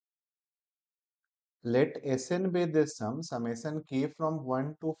Let Sn be this summation k from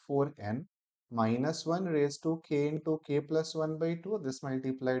 1 to 4n minus 1 raised to k into k plus 1 by 2, this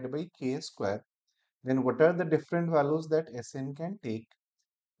multiplied by k square. Then what are the different values that Sn can take?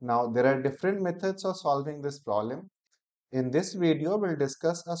 Now there are different methods of solving this problem. In this video, we'll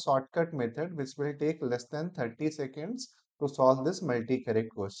discuss a shortcut method which will take less than 30 seconds to solve this multi-correct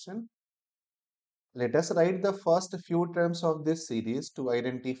question. Let us write the first few terms of this series to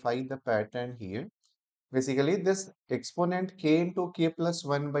identify the pattern here. Basically, this exponent k into k plus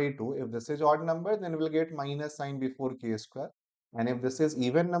 1 by 2, if this is odd number, then we'll get minus sign before k square. And if this is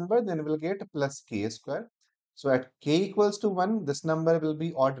even number, then we'll get plus k square. So at k equals to 1, this number will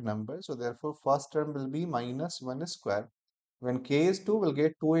be odd number. So therefore, first term will be minus 1 square. When k is 2, we'll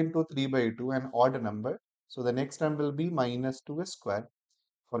get 2 into 3 by 2, an odd number. So the next term will be minus 2 square.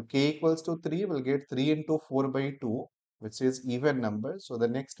 For k equals to 3, we'll get 3 into 4 by 2, which is even number. So the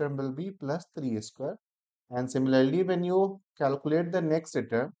next term will be plus 3 square. And similarly, when you calculate the next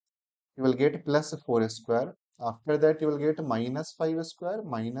term, you will get plus 4 square. After that, you will get minus 5 square,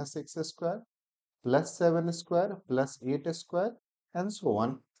 minus 6 square, plus 7 square, plus 8 square, and so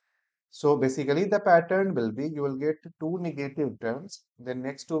on. So basically, the pattern will be you will get two negative terms, then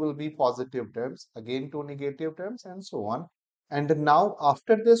next two will be positive terms, again two negative terms, and so on. And now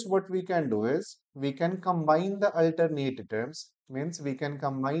after this, what we can do is we can combine the alternate terms, means we can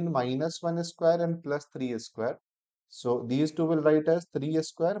combine minus 1 square and plus 3 square. So these two will write as 3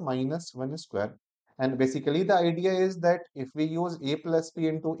 square minus 1 square. And basically the idea is that if we use a plus b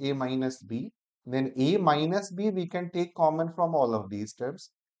into a minus b, then a minus b we can take common from all of these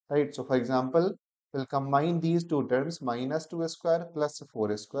terms, right? So for example, we'll combine these two terms, minus 2 square plus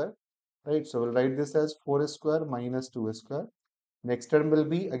 4 square, right? So we'll write this as 4 square minus 2 square. Next term will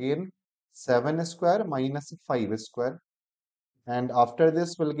be again 7 square minus 5 square. And after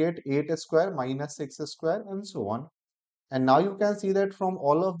this, we'll get 8 square minus 6 square and so on. And now you can see that from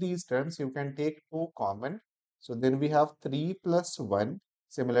all of these terms, you can take 2 common. So then we have 3 plus 1.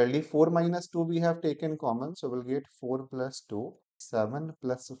 Similarly, 4 minus 2 we have taken common. So we'll get 4 plus 2, 7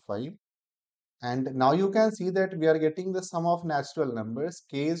 plus 5. And now you can see that we are getting the sum of natural numbers.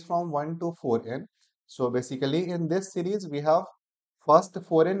 K is from 1 to 4n. So basically in this series, we have first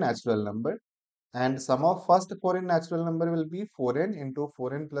 4n natural number. And sum of first 4n natural number will be 4n into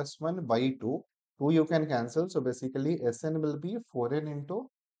 4n plus 1 by 2. 2 you can cancel. So basically Sn will be 4n into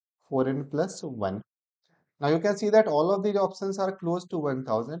 4n plus 1. Now you can see that all of these options are close to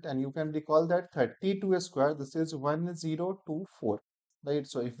 1000, and you can recall that 32 square, this is 1024, right?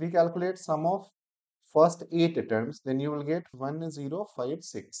 So if we calculate sum of first 8 terms, then you will get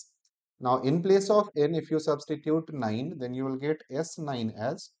 1056. Now in place of n, if you substitute 9, then you will get S9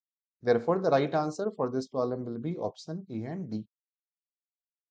 as. Therefore, the right answer for this problem will be option A and D.